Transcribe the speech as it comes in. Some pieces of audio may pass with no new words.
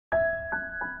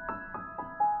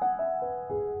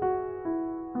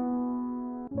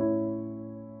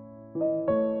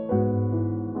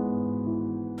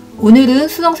오늘은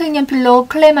수성 색연필로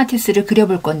클레마티스를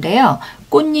그려볼 건데요.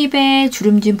 꽃잎의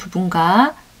주름진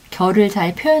부분과 결을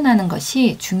잘 표현하는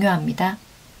것이 중요합니다.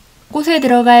 꽃에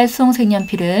들어갈 수성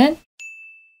색연필은,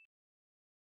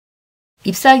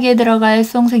 잎사귀에 들어갈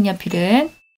수성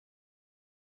색연필은,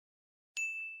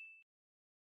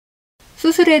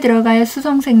 수술에 들어갈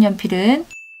수성 색연필은,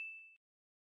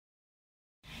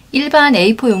 일반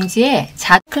A4 용지에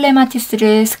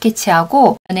클레마티스를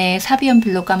스케치하고 안에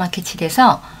사비연필로 까맣게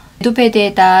칠해서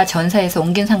제도패드에다 전사해서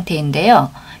옮긴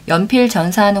상태인데요. 연필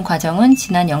전사하는 과정은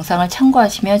지난 영상을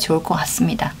참고하시면 좋을 것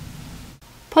같습니다.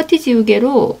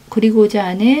 퍼티지우개로 그리고자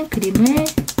하는 그림을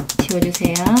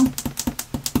지워주세요.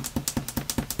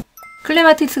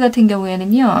 클레마티스 같은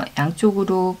경우에는요,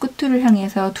 양쪽으로 끝을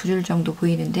향해서 두 줄 정도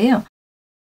보이는데요.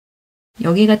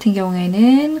 여기 같은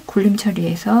경우에는 굴림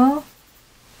처리해서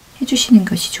해주시는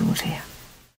것이 좋으세요.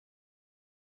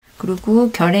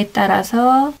 그리고 결에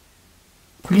따라서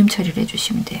굴림 처리를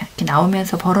해주시면 돼요. 이렇게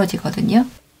나오면서 벌어지거든요.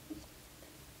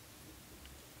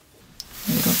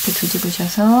 이렇게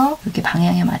뒤집으셔서 이렇게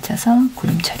방향에 맞춰서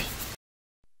굴림 처리.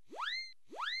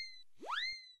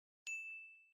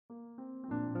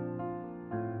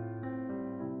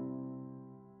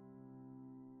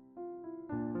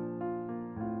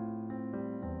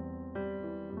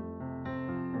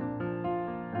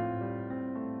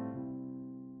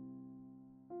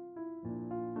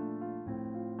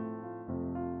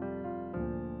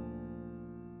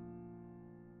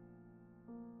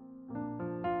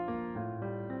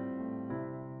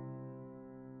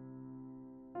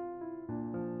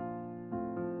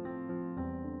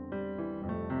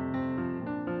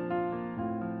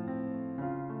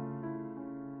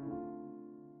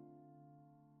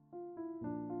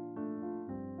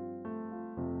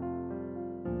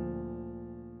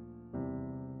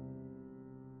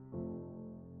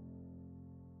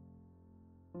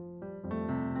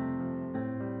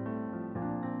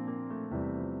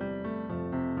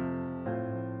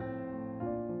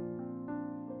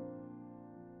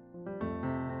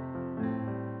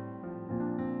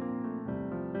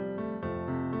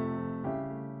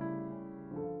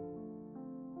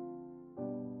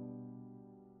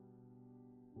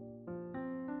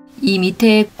 이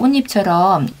밑에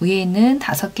꽃잎처럼 위에 있는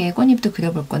 5개의 꽃잎도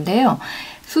그려볼 건데요.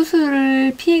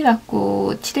 수술을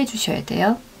피해갖고 칠해주셔야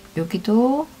돼요.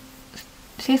 여기도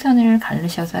쇠선을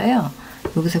가르셔서요.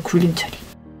 여기서 굴림 처리.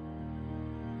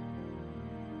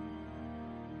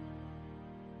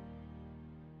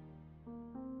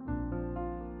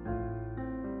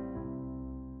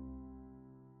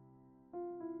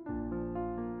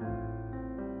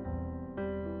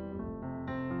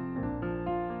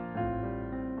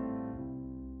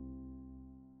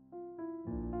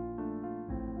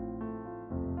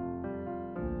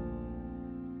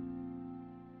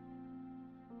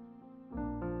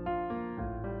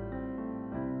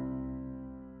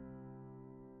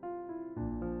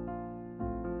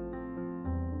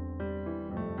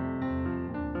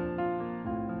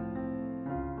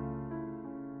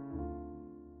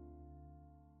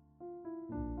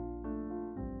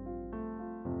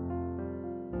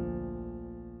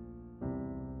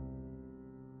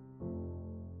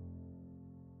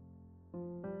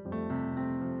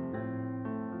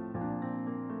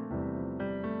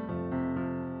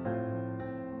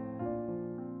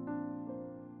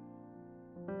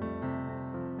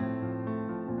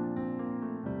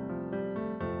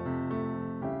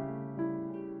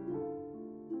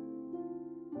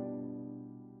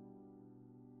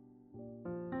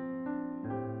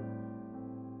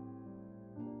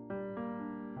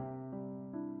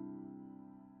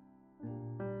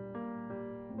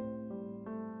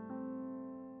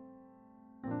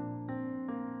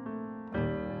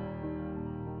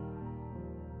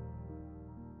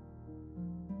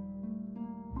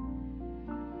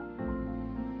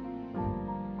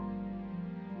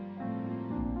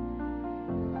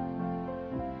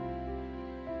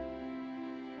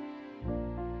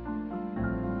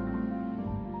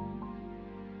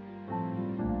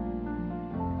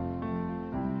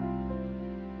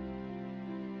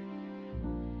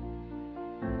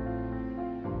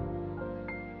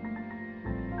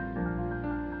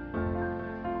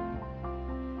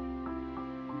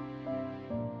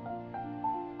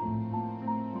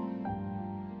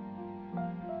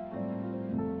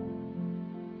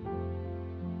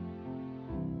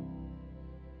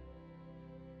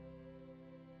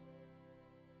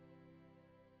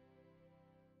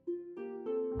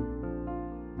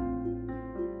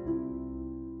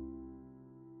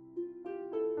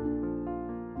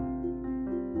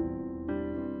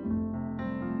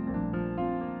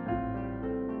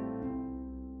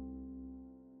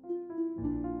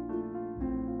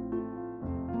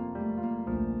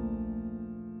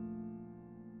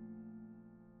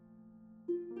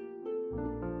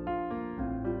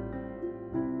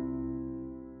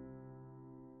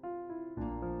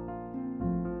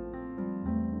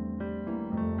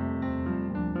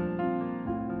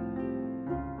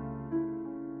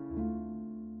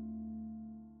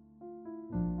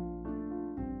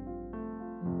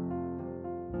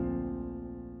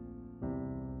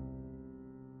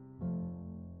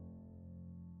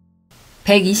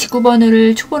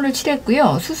 129번을 초본을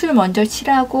칠했고요. 수술 먼저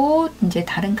칠하고 이제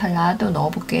다른 컬러 또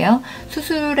넣어볼게요.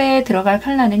 수술에 들어갈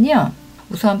컬러는요.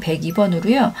 우선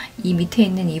 102번으로요. 이 밑에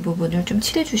있는 이 부분을 좀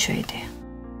칠해 주셔야 돼요.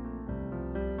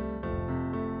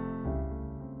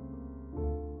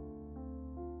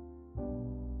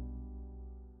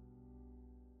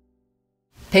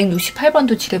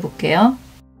 (168번도) 칠해볼게요.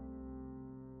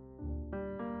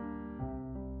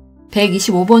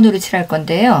 125번으로 칠할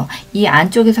건데요. 이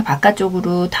안쪽에서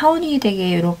바깥쪽으로 타원이 되게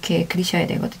이렇게 그리셔야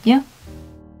되거든요.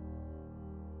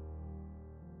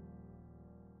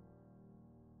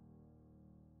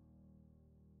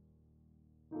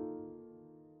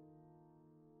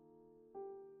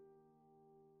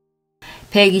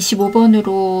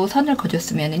 (125번으로) 선을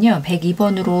그렸으면은요.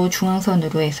 (102번으로)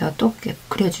 중앙선으로 해서 또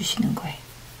그려주시는 거예요.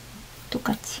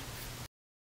 똑같이.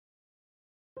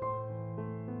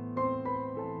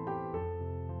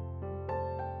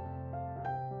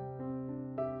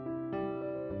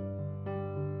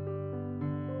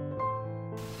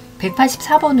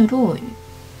 (184번으로)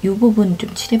 이 부분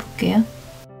좀 칠해볼게요.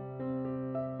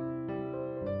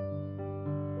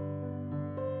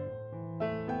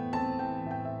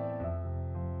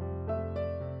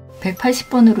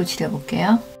 (180번으로)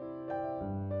 칠해볼게요.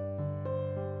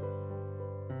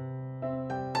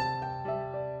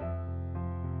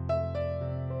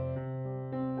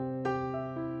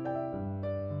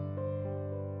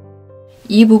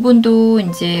 이 부분도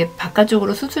이제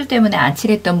바깥쪽으로 수술 때문에 안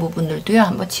칠했던 부분들도요.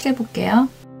 한번 칠해볼게요.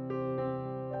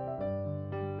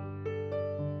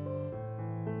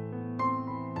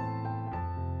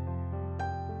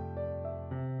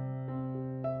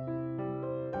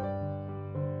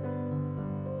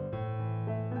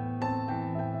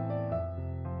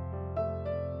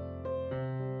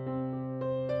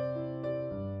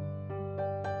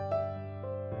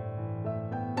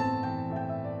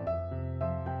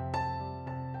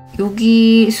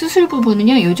 여기 수술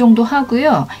부분은요, 이 정도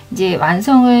하고요. 이제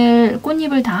완성을,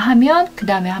 꽃잎을 다 하면, 그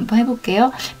다음에 한번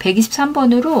해볼게요.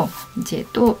 123번으로 이제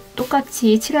또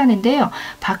똑같이 칠하는데요.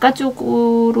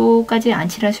 바깥쪽으로까지 안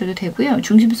칠하셔도 되고요.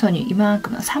 중심선이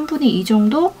이만큼, 3분의 2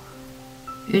 정도?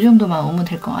 이 정도만 오면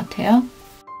될 것 같아요.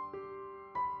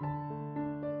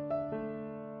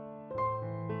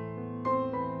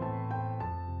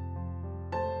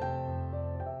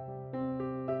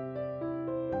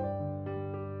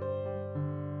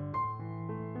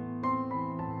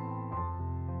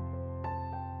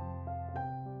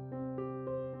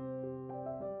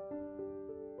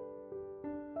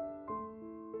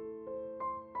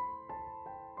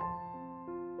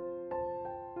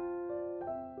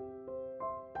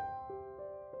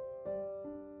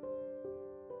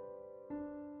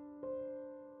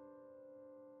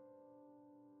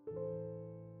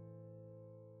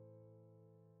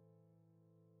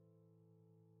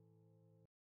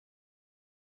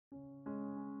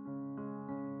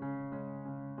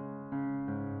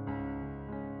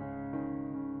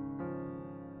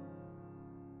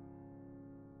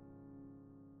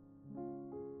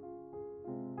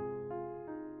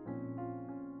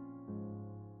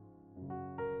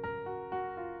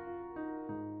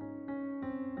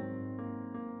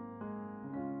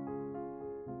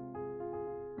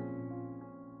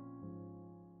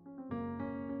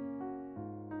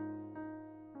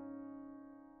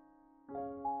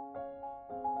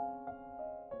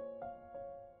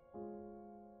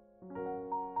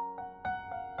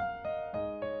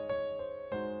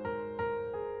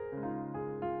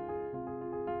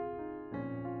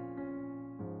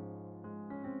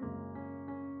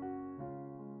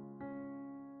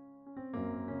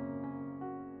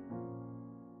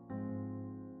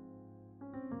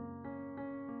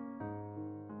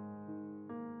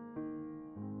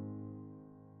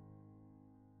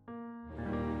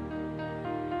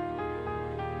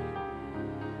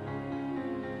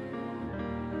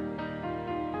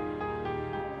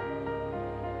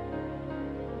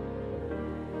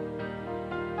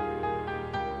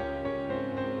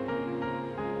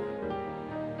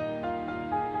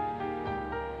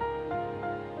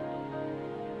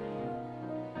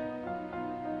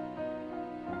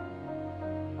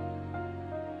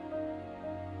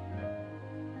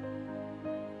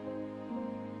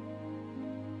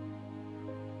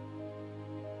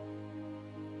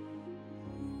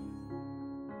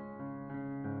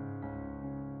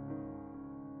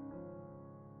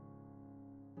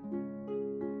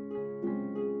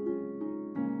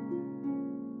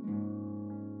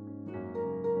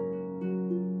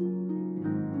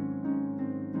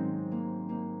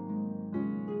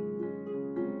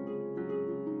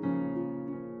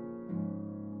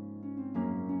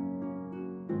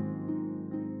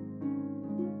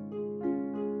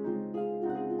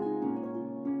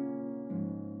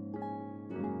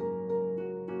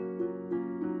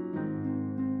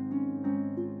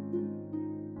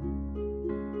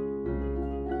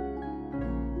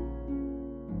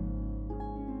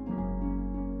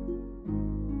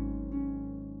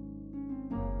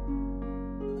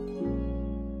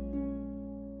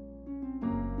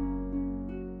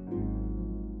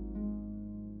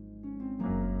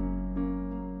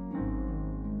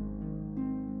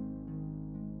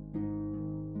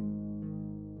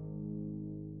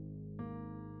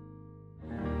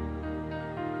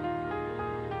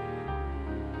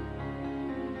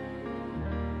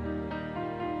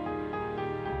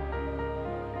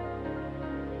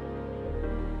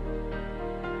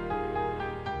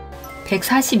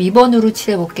 142번으로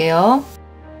칠해 볼게요.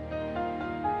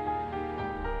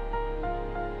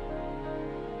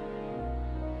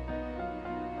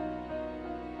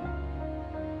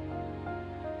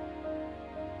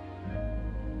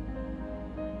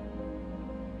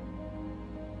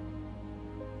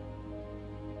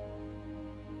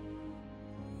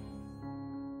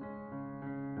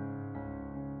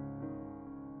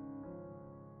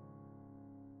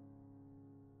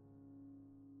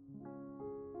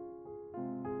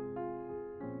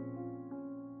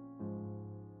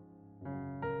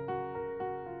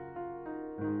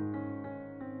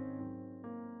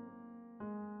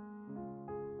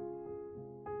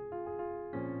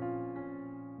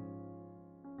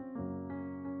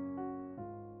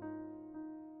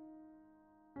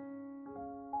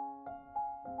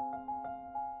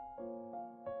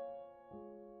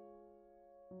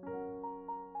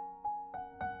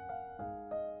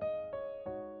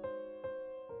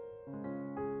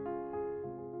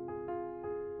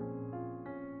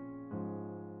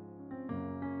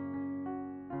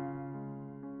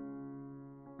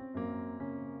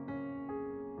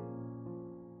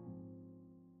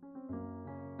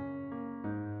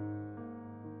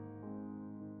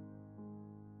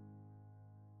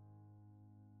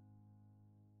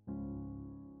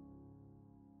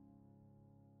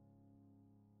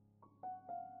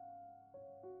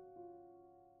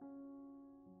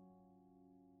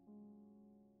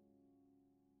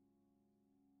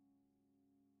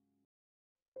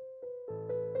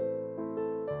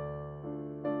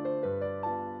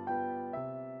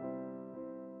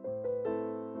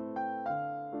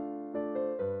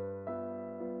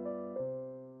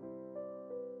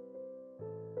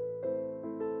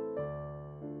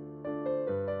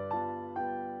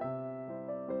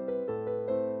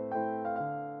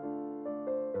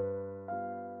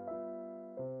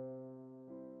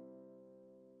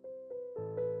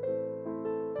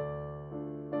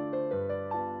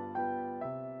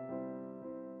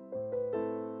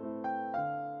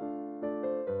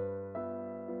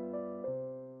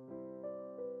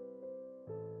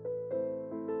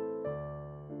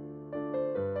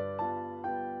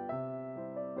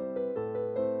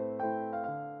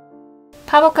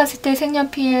 파버카스텔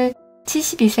색연필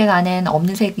 72색 안엔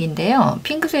없는 색인데요.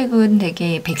 핑크색은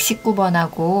되게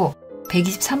 119번하고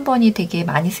 123번이 되게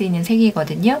많이 쓰이는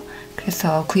색이거든요.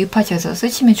 그래서 구입하셔서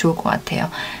쓰시면 좋을 것 같아요.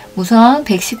 우선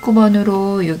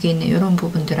 119번으로 여기 있는 이런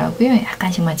부분들하고요.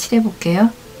 약간씩만 칠해 볼게요.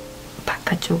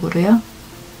 바깥쪽으로요.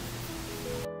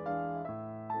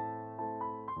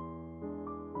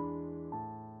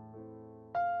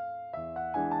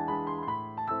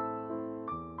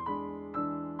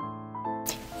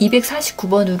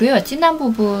 (249번으로요) 진한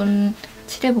부분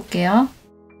칠해 볼게요.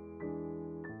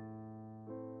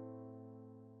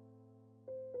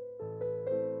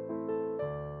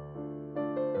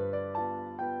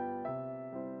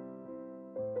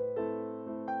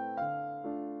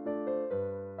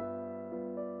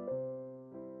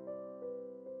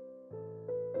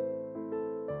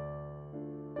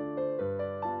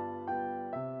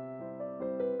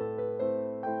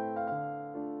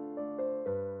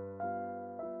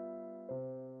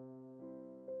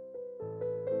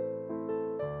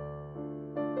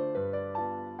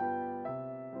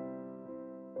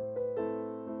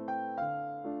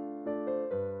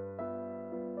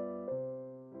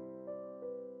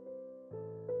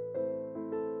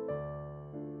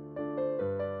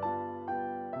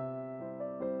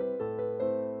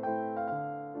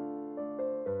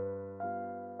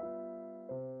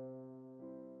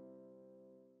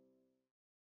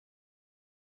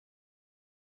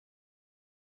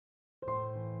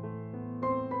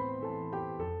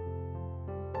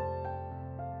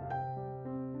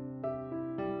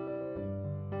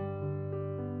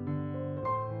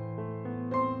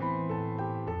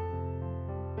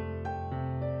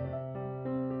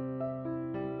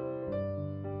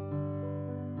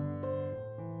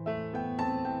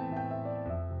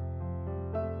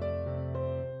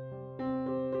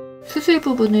 수술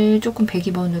부분을 조금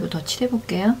 102번으로 더 칠해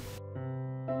볼게요.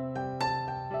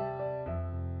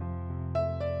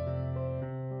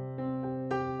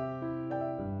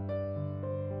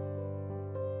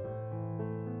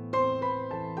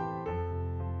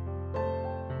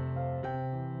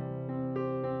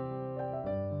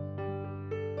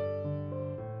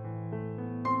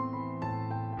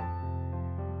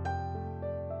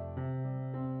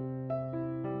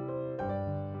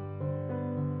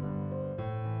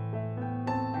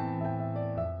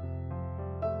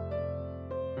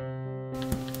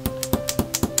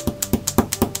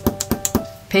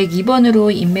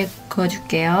 (102번으로) 인맥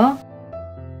그어줄게요.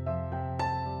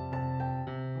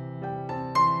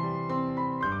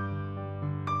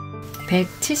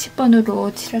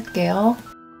 170번으로 칠할게요.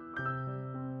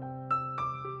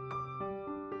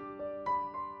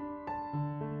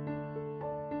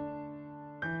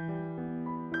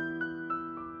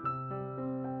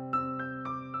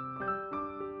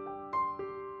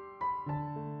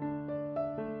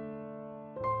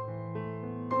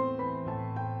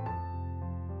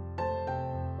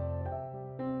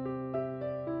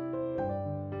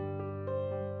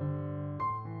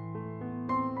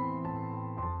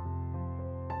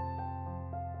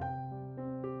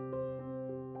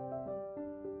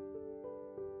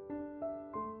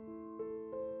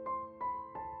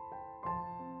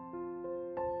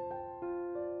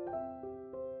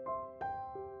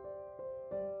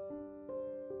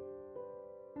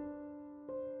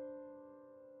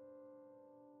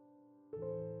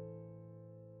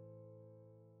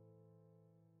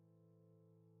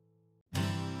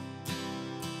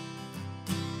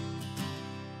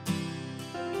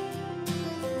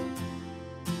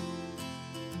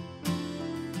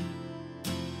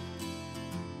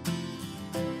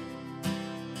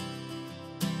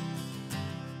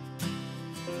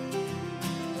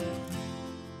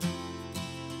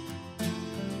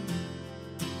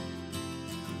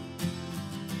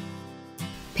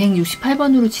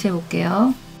 (168번으로)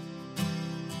 칠해볼게요.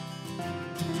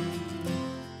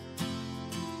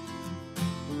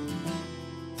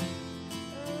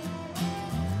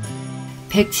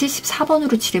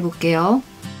 (174번으로) 칠해볼게요.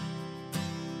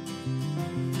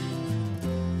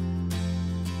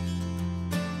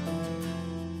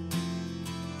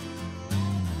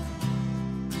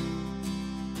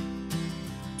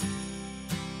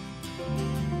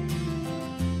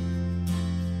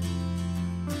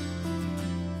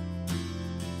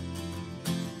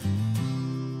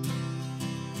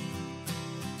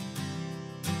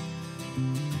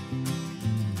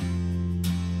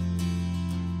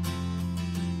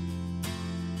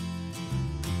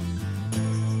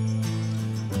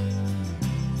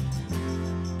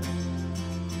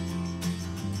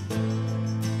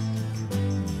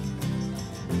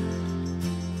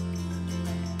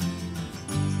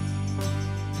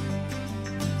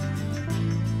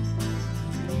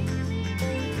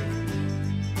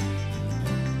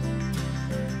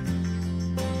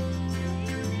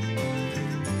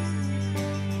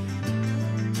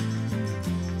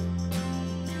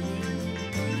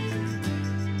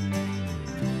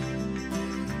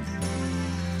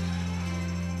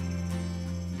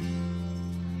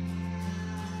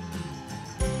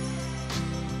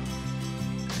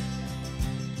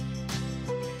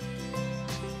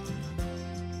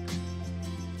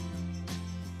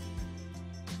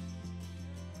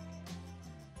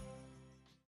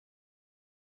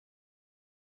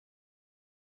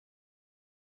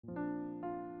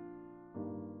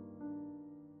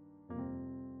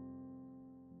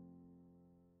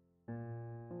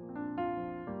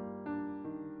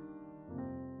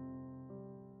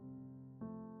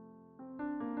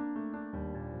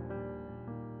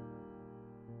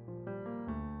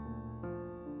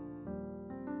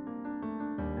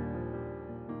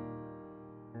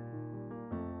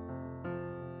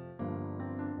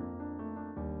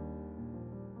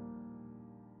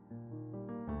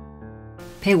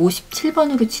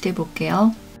 (157번으로)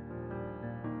 칠해볼게요.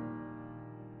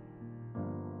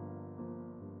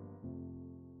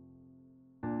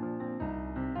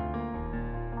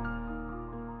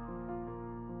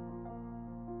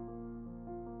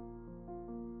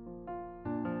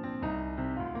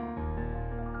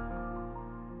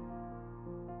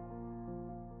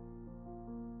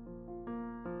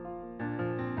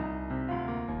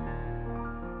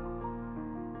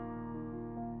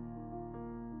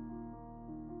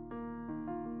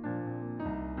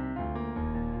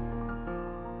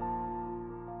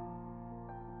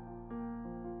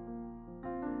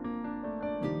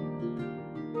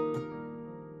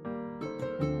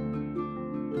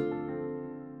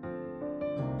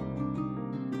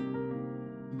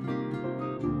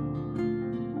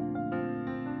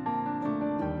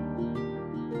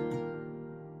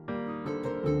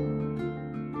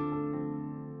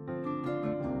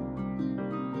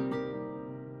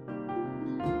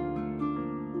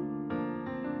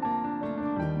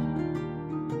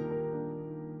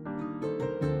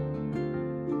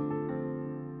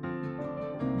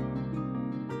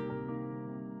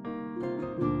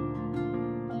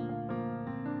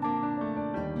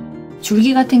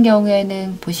 줄기 같은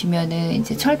경우에는 보시면은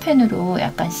이제 철펜으로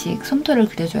약간씩 솜털을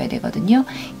그려줘야 되거든요.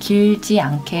 길지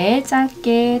않게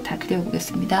짧게 다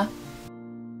그려보겠습니다.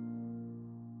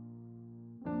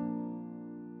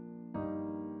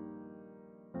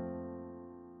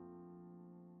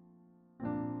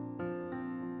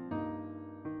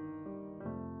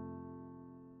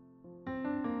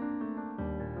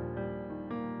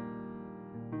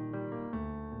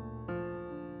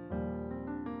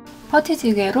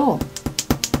 퍼티지우개로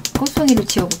꽃송이를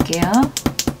지어볼게요.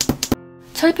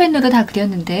 철펜으로 다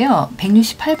그렸는데요.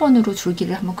 168번으로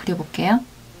줄기를 한번 그려볼게요.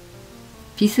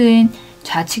 빛은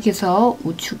좌측에서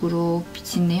우측으로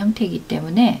비치는 형태이기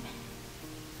때문에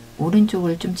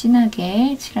오른쪽을 좀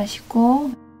진하게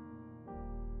칠하시고,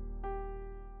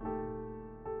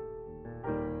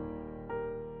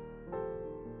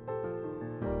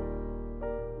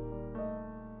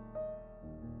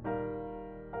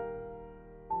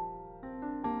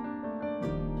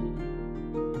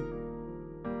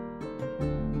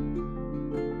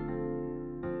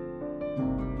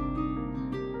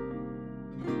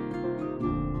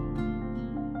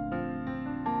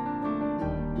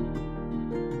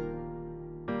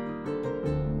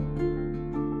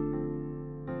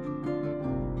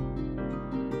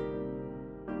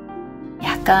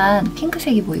 약간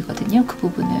핑크색이 보이거든요. 그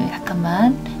부분을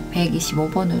약간만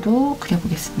 125번으로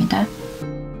그려보겠습니다.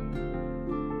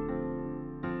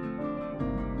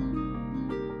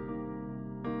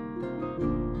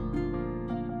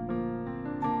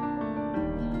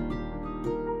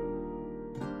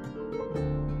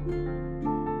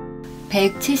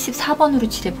 (174번으로)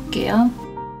 칠해볼게요.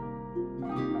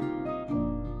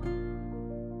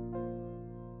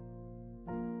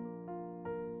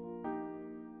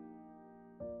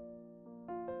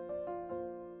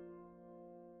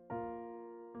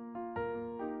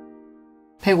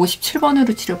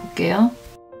 (157번으로) 칠해볼게요.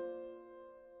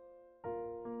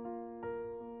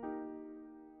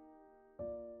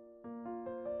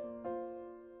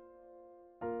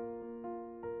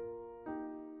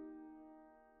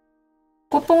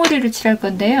 꽃봉오리를 칠할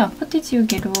건데요.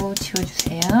 퍼티지우개로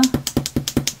지워주세요.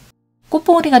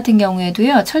 꽃봉오리 같은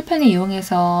경우에도요, 철펜을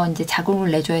이용해서 이제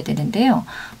자국을 내줘야 되는데요.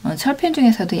 철펜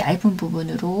중에서도 얇은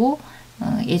부분으로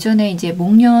예전에 이제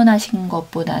목련하신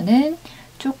것보다는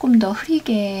조금 더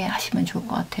흐리게 하시면 좋을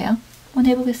것 같아요. 한번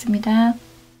해보겠습니다.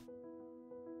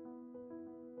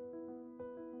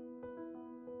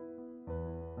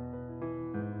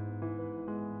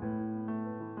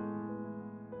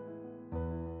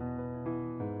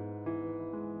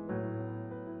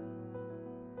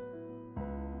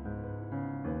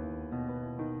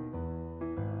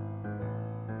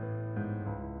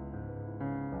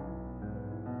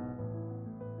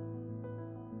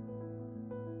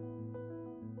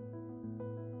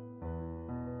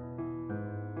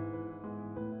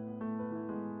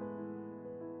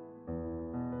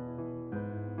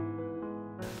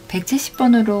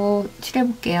 (170번으로)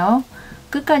 칠해볼게요.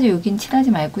 끝까지 여긴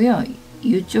칠하지 말고요.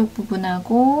 이쪽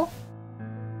부분하고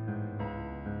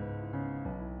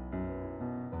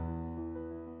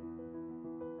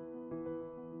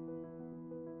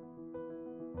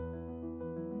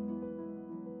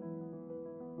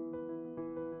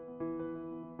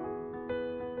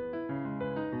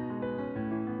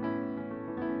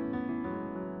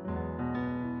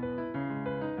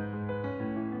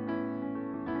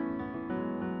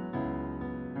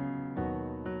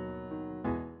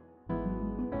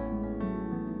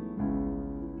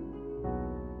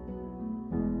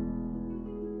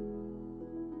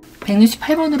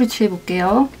 (168번으로)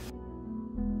 칠해볼게요.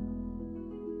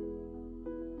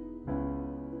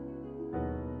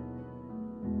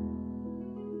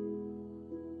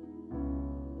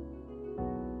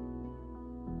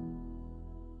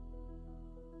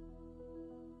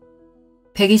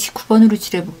 (129번으로)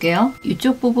 칠해볼게요.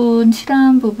 이쪽 부분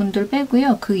칠한 부분들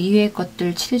빼고요. 그 이외의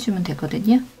것들 칠해주면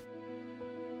되거든요.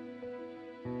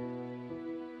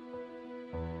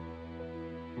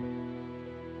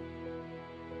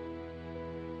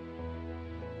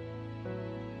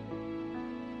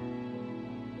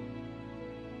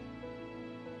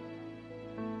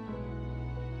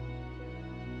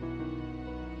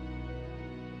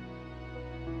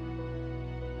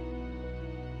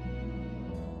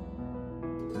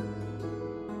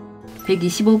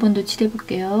 (125번도)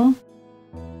 칠해볼게요.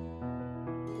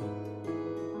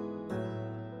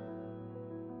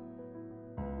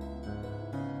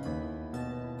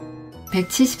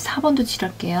 (174번도)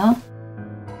 칠할게요.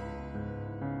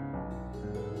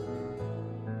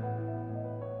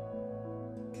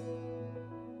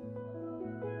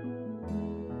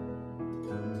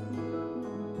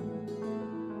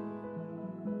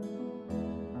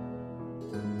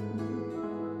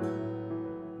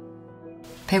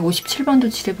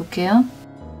 (157번도) 칠해볼게요.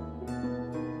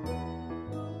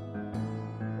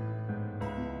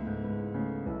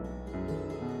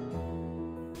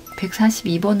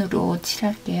 (142번으로)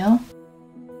 칠할게요.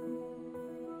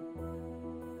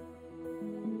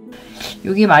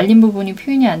 여기 말린 부분이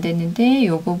표현이 안 됐는데 이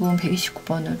부분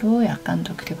 129번으로 약간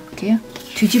더 그려볼게요.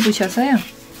 뒤집으셔서요.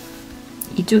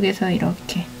 이쪽에서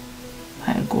이렇게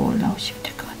말고 올라오시면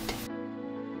될 것 같아요.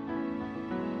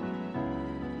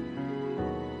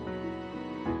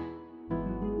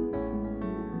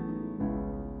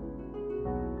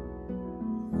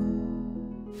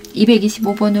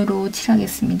 (225번으로)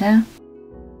 칠하겠습니다.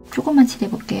 조금만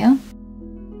칠해볼게요.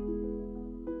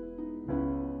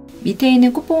 밑에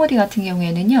있는 꽃봉오리 같은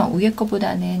경우에는요, 위에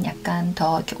거보다는 약간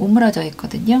더 이렇게 오므라져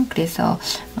있거든요. 그래서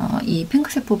이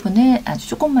핑크색 부분을 아주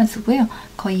조금만 쓰고요.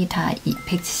 거의 다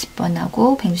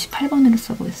 170번하고 168번으로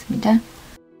써보겠습니다.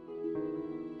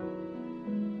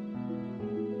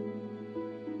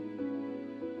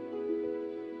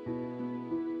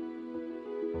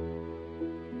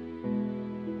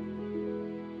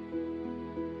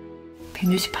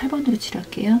 (168번으로)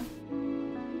 칠할게요.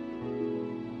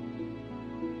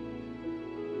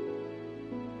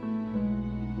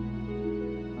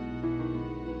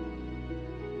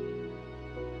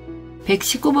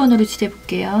 (119번으로)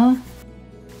 칠해볼게요.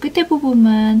 끝에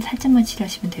부분만 살짝만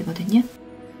칠하시면 되거든요.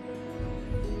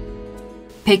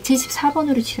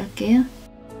 (174번으로) 칠할게요.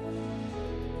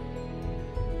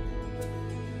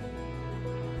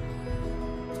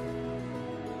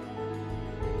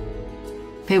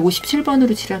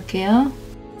 (157번으로) 칠할게요.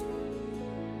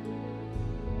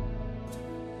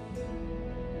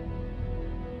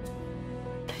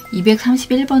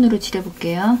 (231번으로)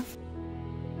 칠해볼게요.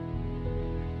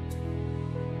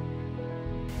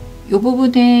 이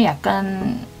부분에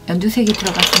약간 연두색이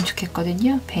들어갔으면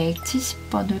좋겠거든요.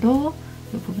 (170번으로)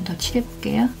 이 부분 더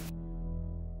칠해볼게요.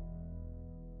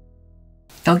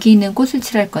 여기 있는 꽃을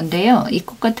칠할 건데요. 이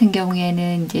꽃 같은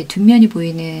경우에는 이제 뒷면이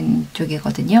보이는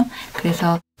쪽이거든요.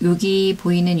 그래서 여기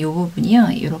보이는 이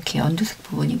부분이요, 이렇게 연두색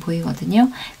부분이 보이거든요.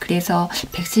 그래서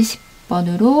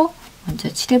 (170번으로) 먼저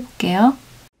칠해볼게요.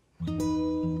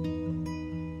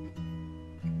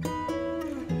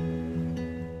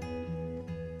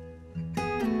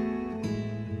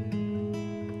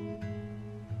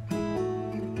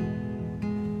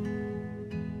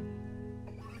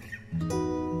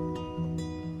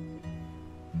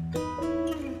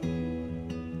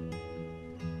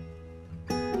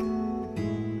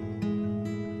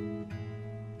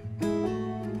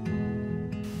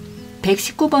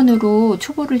 (119번으로)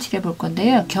 초보를 칠해볼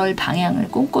건데요. 결 방향을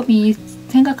꼼꼼히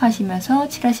생각하시면서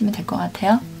칠하시면 될 것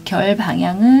같아요. 결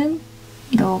방향은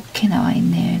이렇게 나와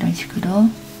있네요. 이런 식으로.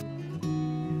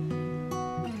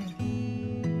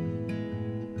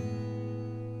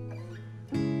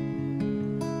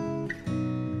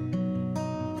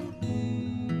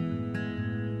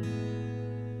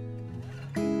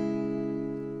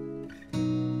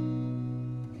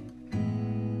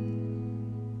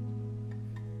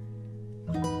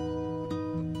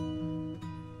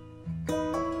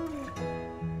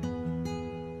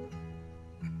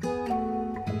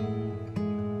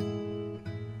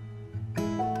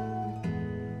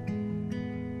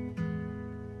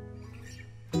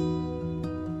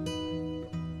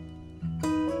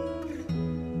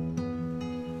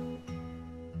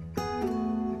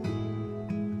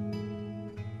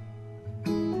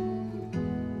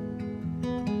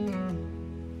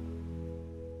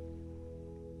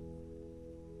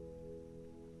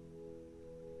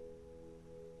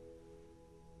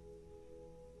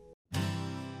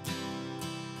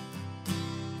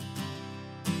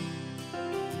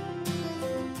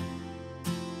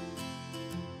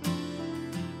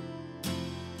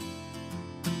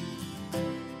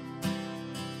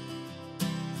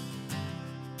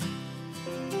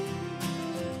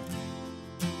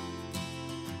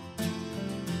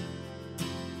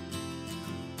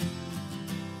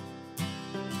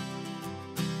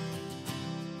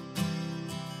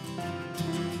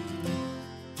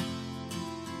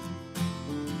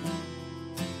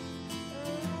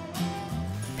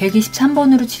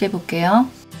 (123번으로) 칠해볼게요.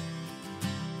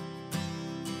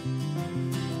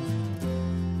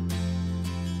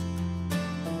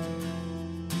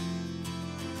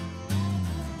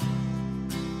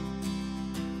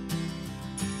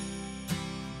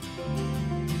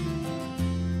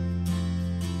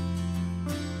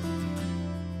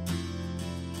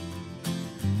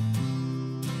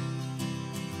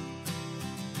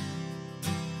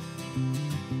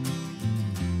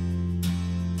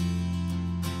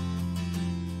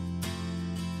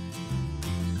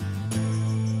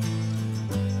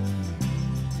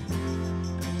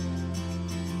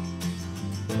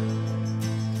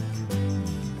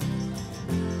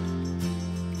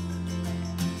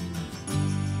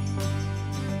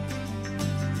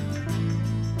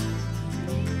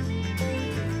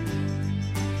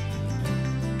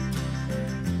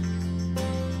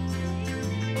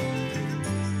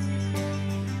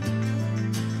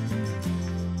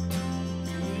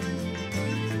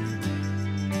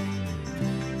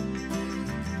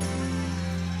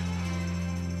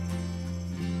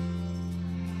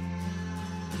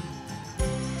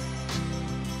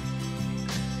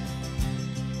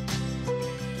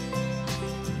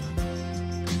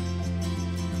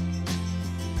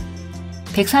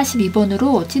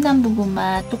 142번으로 진한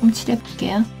부분만 조금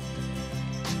칠해볼게요.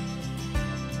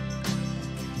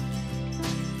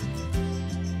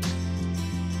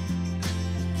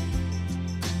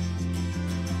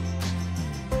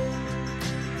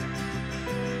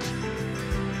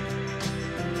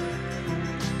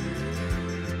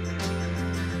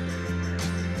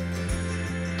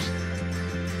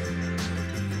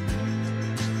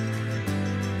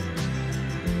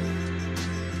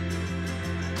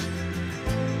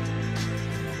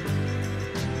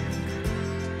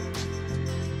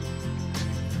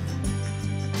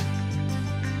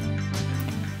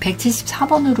 백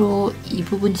 174번으로 이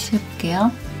부분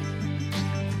칠해볼게요.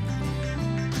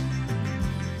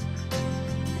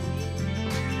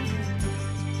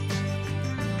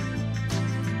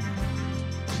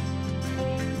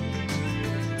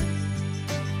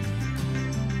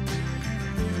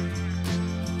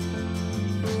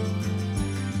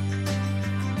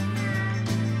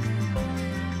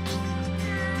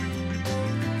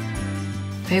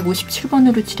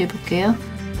 (157번으로) 칠해볼게요.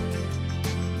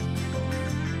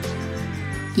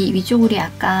 이 위쪽으로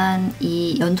약간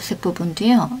이 연두색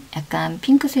부분도요, 약간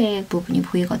핑크색 부분이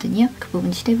보이거든요. 그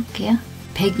부분 칠해볼게요.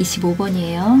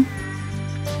 125번이에요.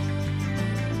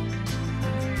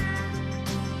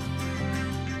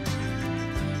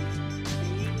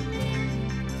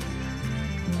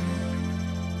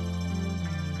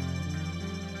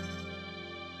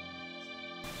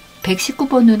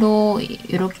 (119번으로)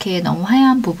 이렇게 너무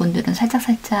하얀 부분들은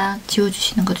살짝살짝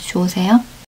지워주시는 것도 좋으세요.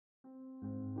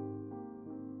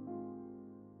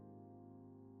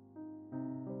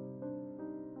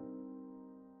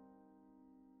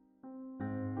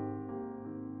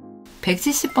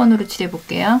 (170번으로)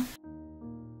 칠해볼게요.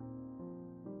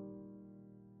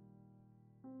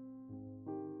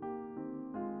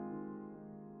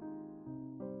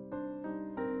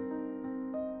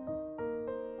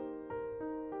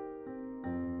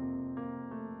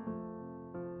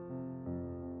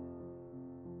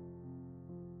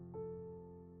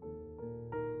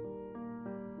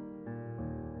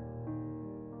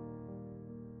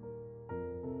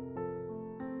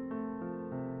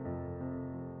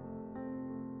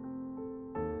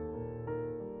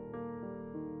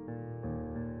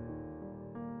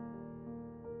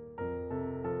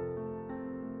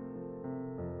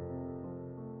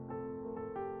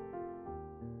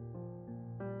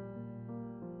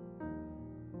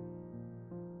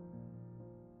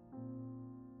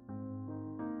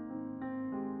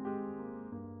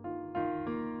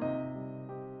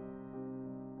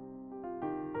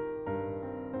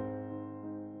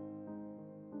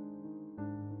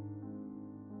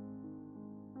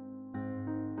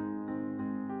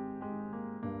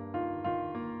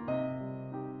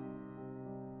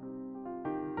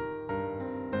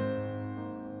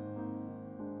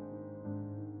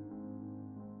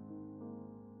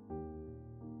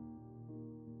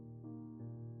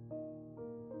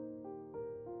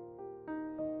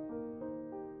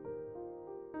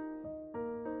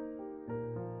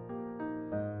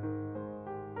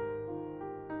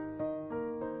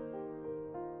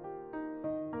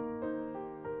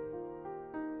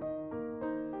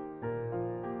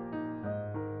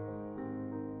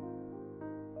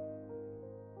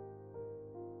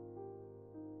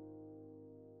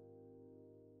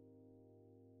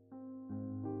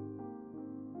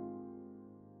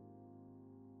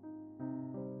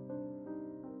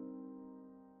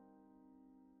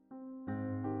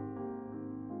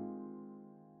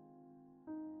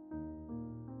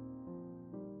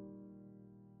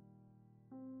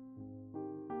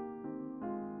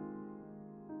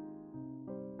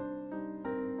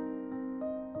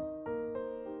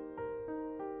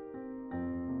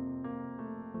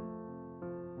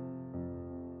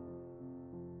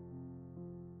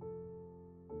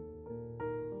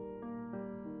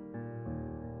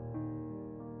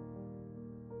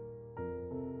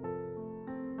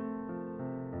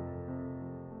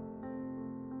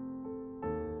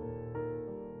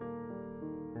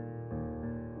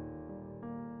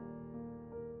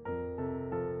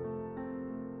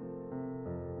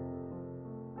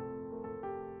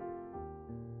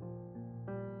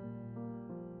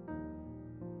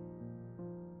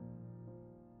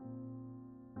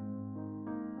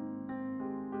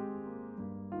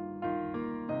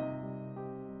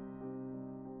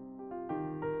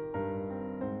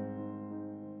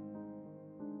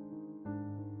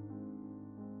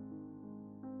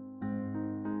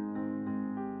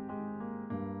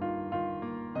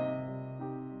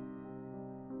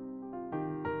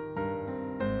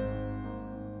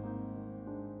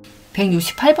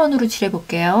 (168번으로)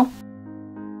 칠해볼게요.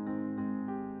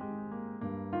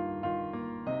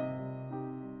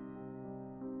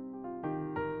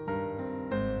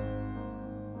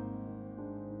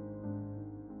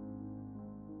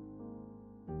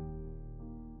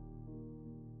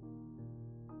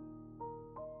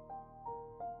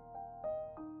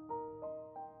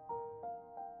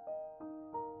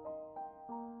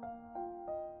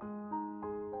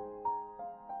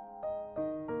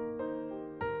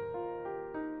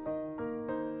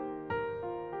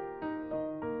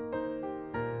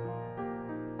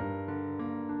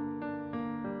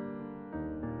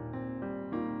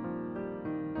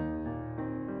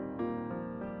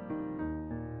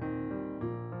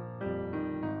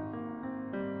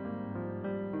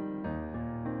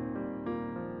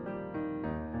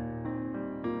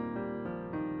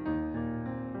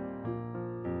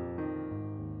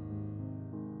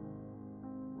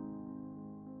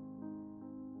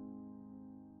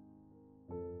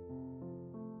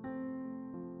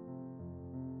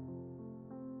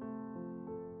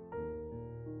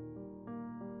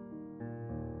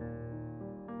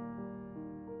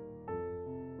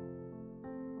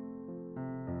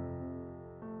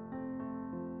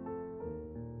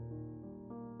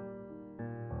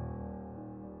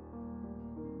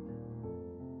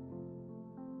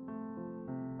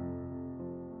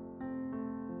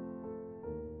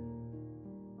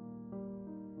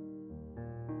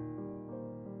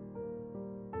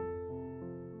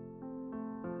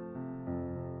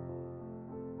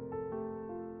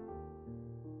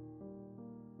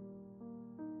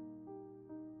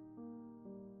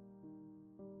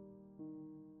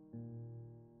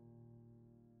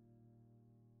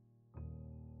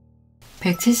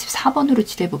 174번으로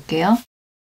칠해 볼게요.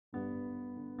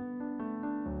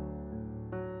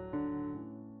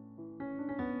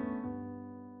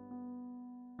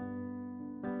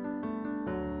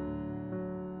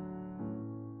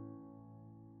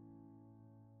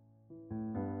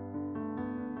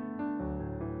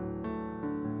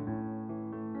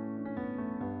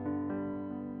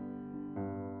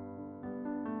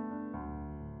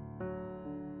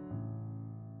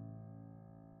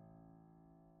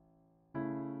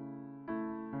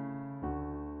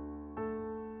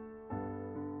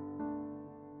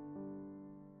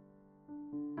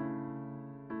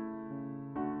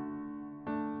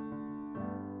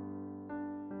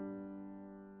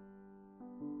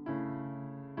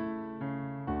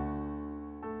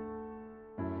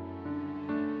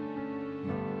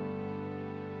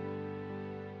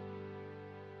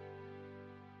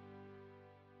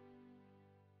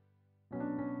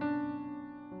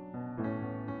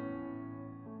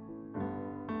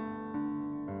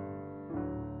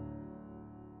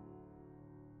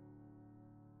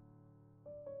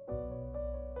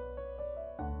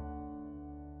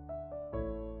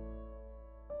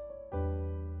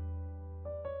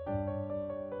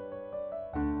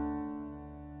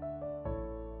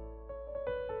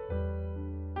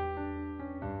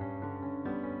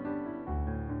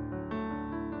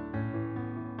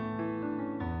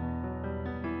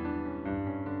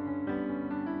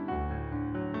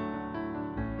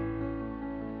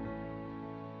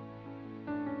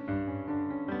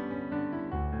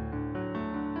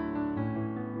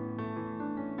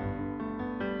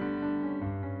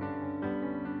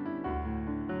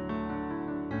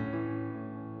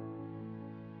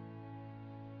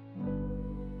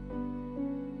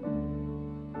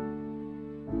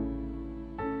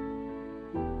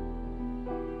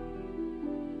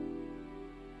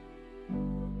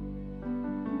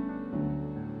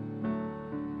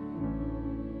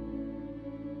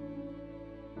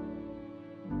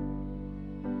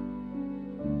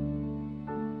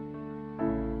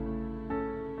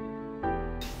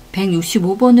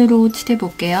 (165번으로) 칠해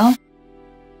볼게요.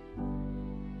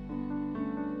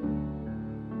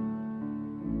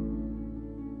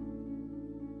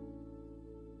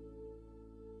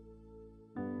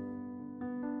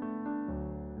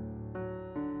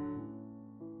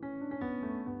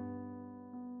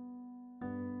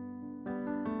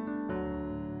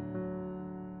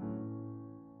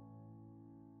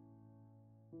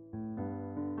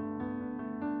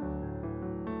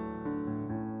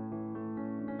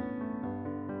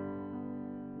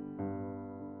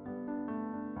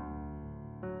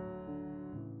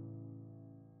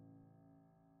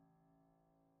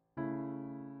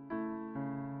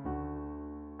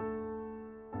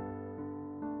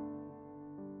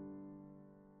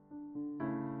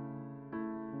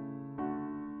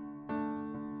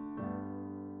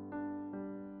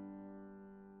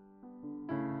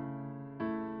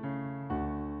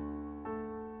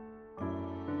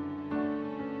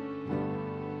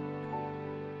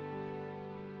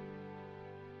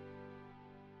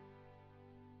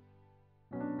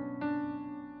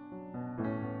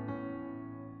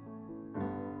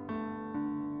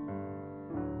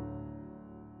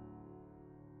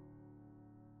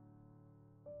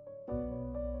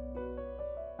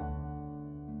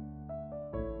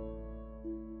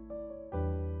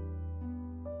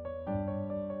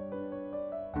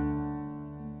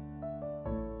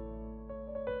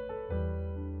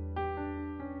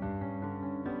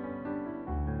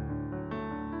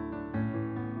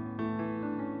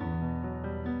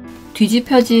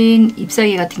 뒤집혀진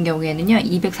잎사귀 같은 경우에는요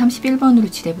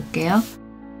 231번으로 칠해 볼게요.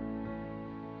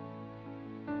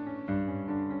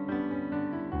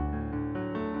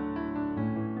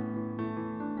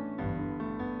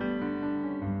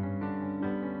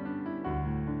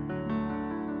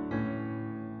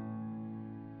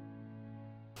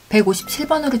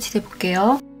 (157번으로) 칠해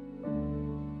볼게요.